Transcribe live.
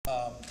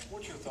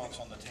thoughts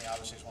on the team?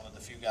 Obviously, he's one of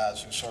the few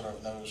guys who sort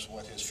of knows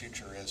what his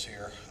future is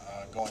here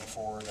going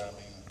forward. I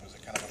mean, was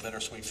it kind of a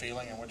bittersweet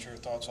feeling? And what's your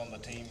thoughts on the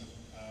team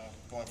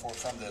going forward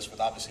from this, with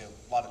obviously a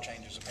lot of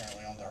changes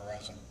apparently on the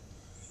horizon?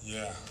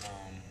 Yeah,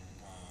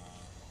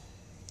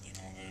 you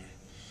know,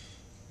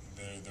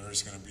 there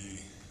is going to be,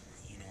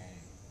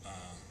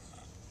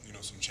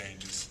 some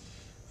changes.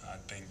 I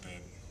think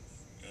that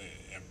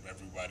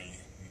everybody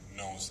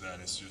knows that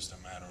it's just a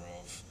matter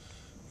of,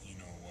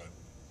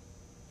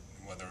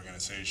 what the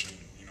organization,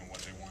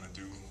 what they want to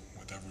do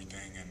with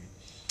everything, and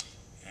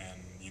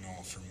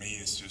for me,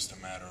 it's just a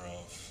matter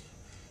of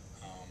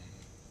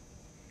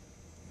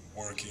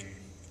working,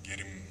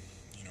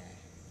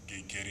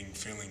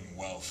 feeling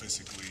well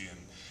physically, and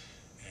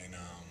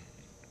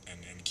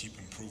keep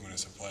improving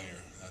as a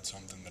player. That's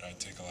something that I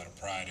take a lot of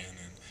pride in,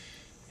 and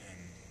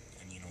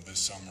this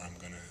summer I'm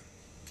gonna,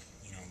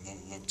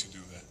 look to do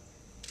that.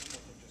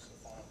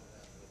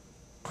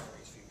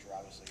 His future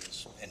obviously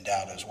is in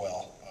doubt as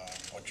well.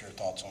 What's your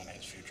thoughts on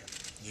his future?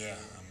 Yeah,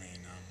 I mean,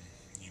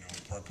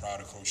 proud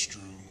of Coach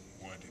Drew,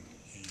 what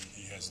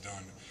he has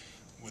done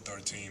with our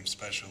team,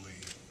 especially,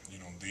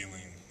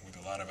 dealing with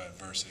a lot of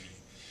adversity,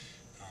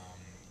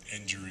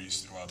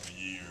 injuries throughout the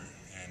year,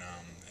 and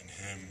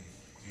him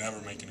never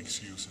making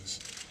excuses,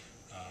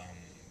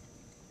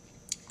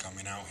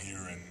 coming out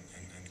here and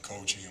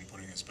coaching and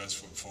putting his best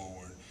foot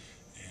forward,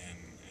 and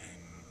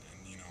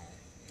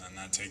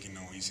not taking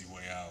no easy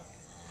way out.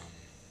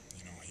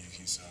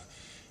 He's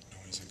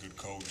a good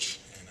coach,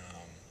 and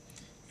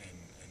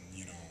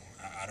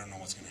I don't know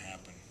what's going to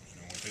happen,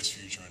 with his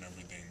future and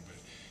everything, but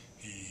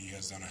he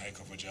has done a heck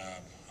of a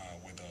job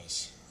with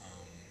us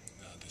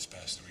this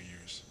past 3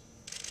 years.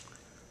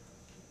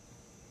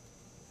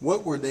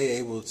 What were they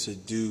able to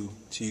do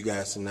to you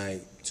guys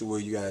tonight, to where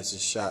you guys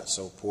just shot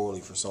so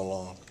poorly for so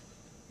long?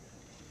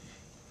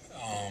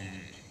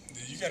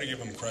 You got to give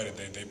them credit.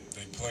 They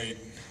played,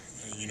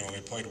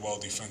 they played well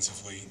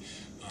defensively.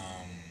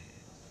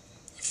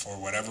 For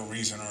whatever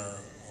reason or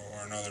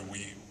another,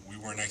 we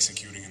weren't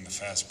executing in the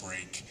fast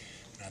break,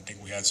 and I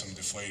think we had some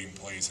deflating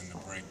plays in the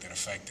break that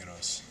affected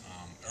us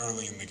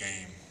early in the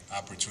game.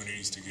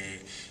 Opportunities to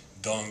get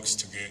dunks,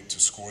 to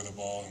score the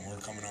ball, and we're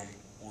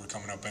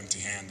coming up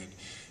empty-handed,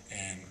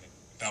 and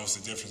that was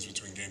the difference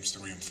between games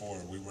 3 and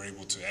 4. We were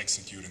able to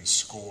execute and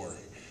score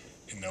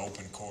in the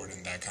open court,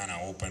 and that kind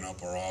of opened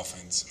up our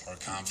offense. Our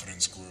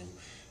confidence grew,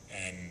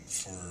 and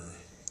for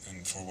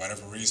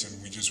whatever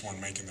reason, we just weren't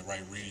making the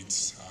right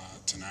reads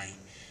tonight,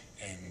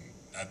 and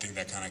I think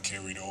that kind of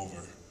carried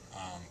over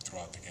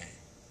throughout the game.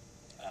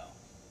 Wow.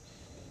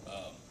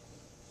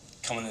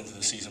 Coming into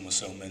the season with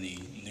so many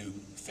new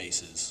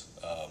faces,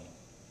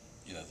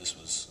 this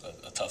was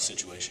a tough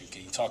situation.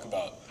 Can you talk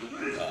about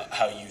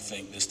how you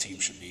think this team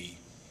should be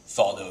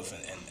thought of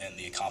and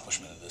the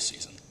accomplishment of this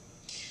season?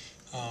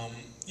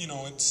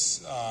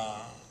 It's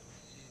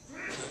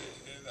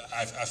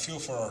I feel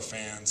for our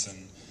fans,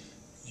 and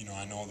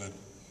I know that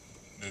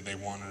they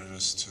wanted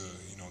us to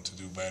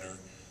do better.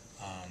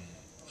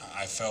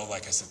 I felt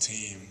like as a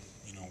team,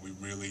 we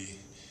really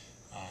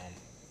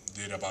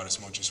did about as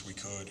much as we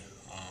could.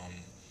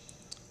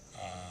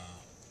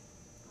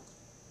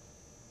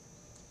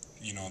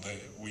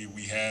 That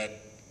we had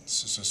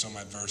some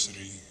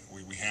adversity.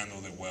 We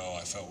handled it well.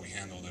 I felt we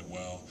handled it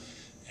well,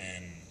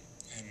 and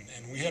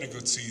we had a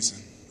good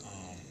season.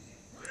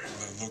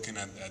 Looking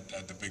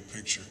at the big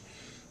picture,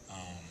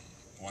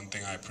 one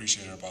thing I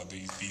appreciated about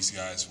these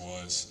guys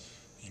was,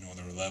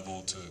 their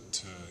level to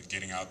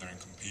getting out there and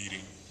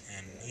competing.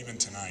 And even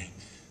tonight,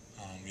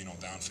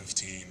 down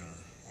 15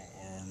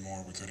 or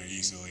more, we could have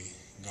easily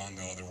gone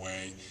the other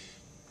way.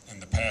 In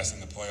the past,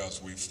 in the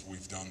playoffs,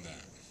 we've done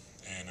that,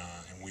 and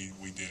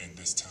we didn't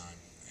this time.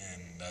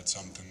 And that's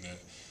something that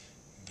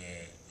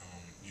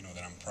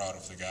I'm proud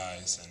of the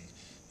guys, and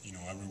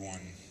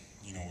everyone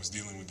was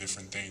dealing with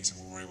different things, and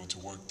we were able to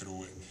work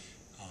through it.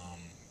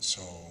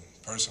 So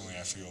personally,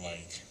 I feel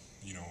like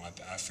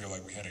I feel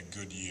like we had a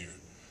good year.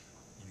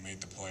 We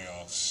made the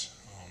playoffs.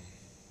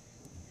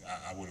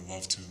 I would have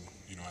loved to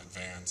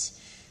advance.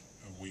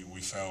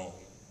 We fell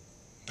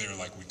there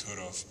like we could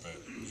have,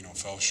 but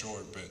fell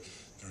short. But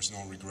there's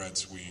no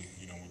regrets. We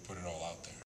put it all out there.